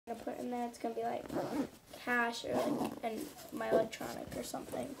I'm gonna put in there. It's gonna be like cash or like and my electronic or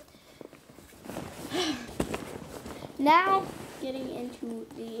something. Now getting into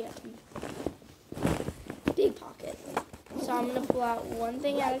the big pocket. So I'm gonna pull out one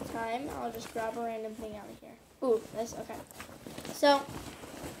thing at a time. I'll just grab a random thing out of here. Ooh, this, okay. So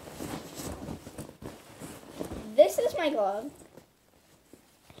this is my glove.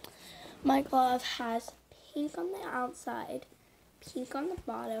 My glove has pink on the outside, pink on the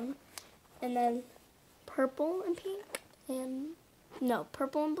bottom, and then purple and pink, and no,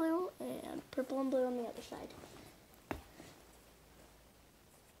 purple and blue on the other side.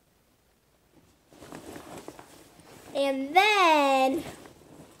 And then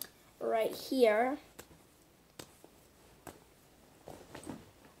right here,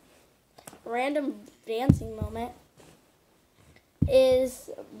 random dancing moment, is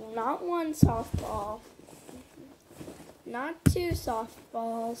not one softball, not two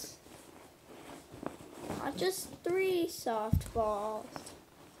softballs, not just 3 softballs,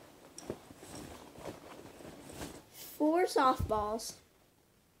 4 softballs.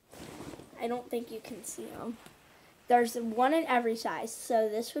 I don't think you can see them. There's one in every size. So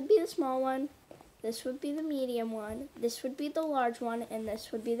this would be the small one, this would be the medium one, this would be the large one, and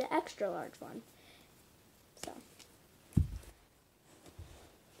this would be the extra large one. So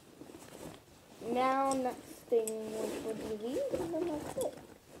now next thing would be these, and then that's it.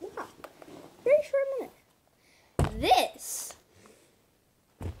 Yeah, very short minute. This,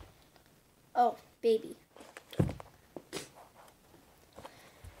 oh baby.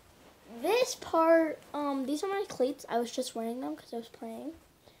 This part, these are my cleats. I was just wearing them because I was playing.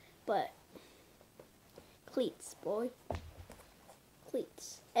 But, cleats, boy.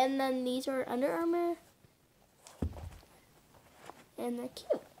 Cleats. And then these are Under Armour. And they're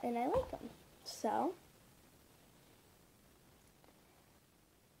cute. And I like them. So,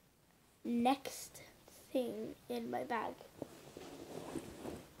 next thing in my bag.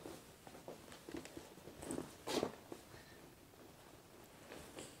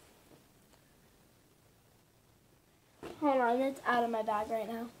 Hold on, it's out of my bag right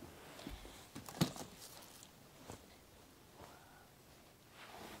now.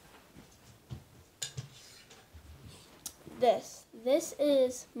 This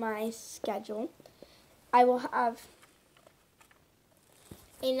is my schedule. I will have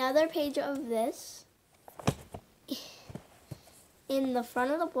another page of this in the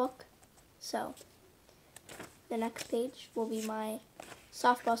front of the book. So the next page will be my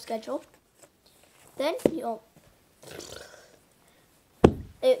softball schedule. Then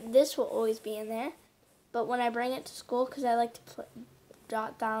this will always be in there, but when I bring it to school, because I like to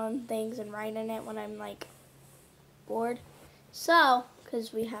jot down things and write in it when I'm like bored. So,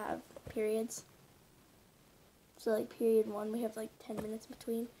 because we have periods, so like period 1, we have like 10 minutes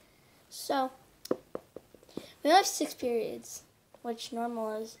between. So we only have 6 periods, which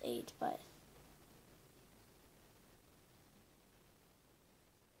normal is 8, but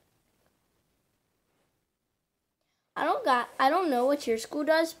I don't know what your school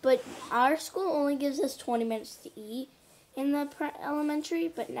does, but our school only gives us 20 minutes to eat in the elementary,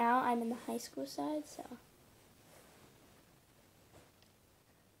 but now I'm in the high school side, so.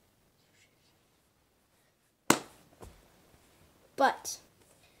 But,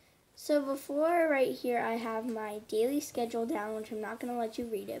 so before right here, I have my daily schedule down, which I'm not going to let you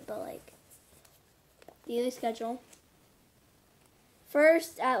read it, but like, daily schedule.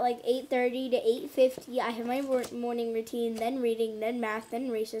 First, at like 8:30 to 8:50, I have my morning routine, then reading, then math, then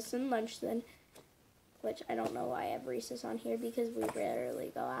recess, then lunch, then, which I don't know why I have recess on here because we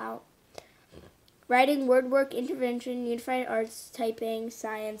rarely go out. Writing, word work, intervention, unified arts, typing,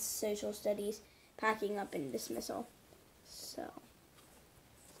 science, social studies, packing up, and dismissal. So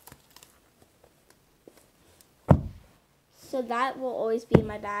that will always be in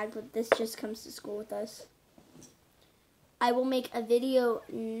my bag, but this just comes to school with us. I will make a video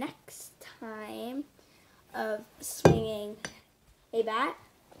next time of swinging a bat,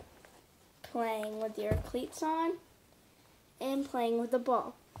 playing with your cleats on, and playing with a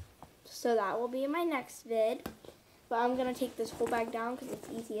ball. So that will be in my next vid. But I'm going to take this whole bag down because it's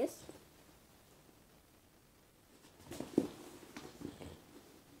easiest.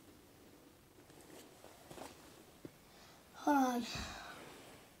 Hold on.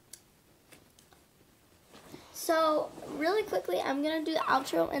 So, really quickly, I'm going to do the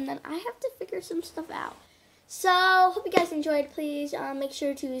outro, and then I have to figure some stuff out. So, hope you guys enjoyed. Please make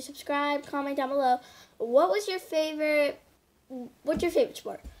sure to subscribe, comment down below. What's your favorite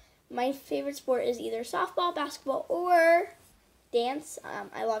sport? My favorite sport is either softball, basketball, or dance.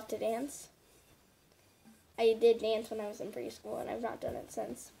 I love to dance. I did dance when I was in preschool, and I've not done it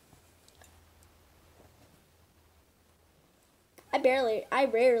since. I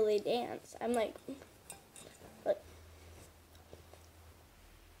rarely dance. I'm like, but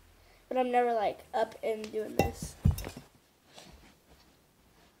I'm never like up and doing this.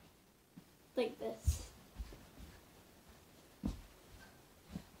 Like this.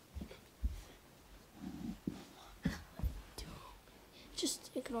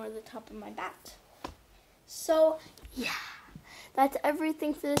 Just ignore the top of my bat. So, yeah. That's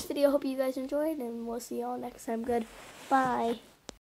everything for this video. Hope you guys enjoyed, and we'll see y'all next time. Goodbye.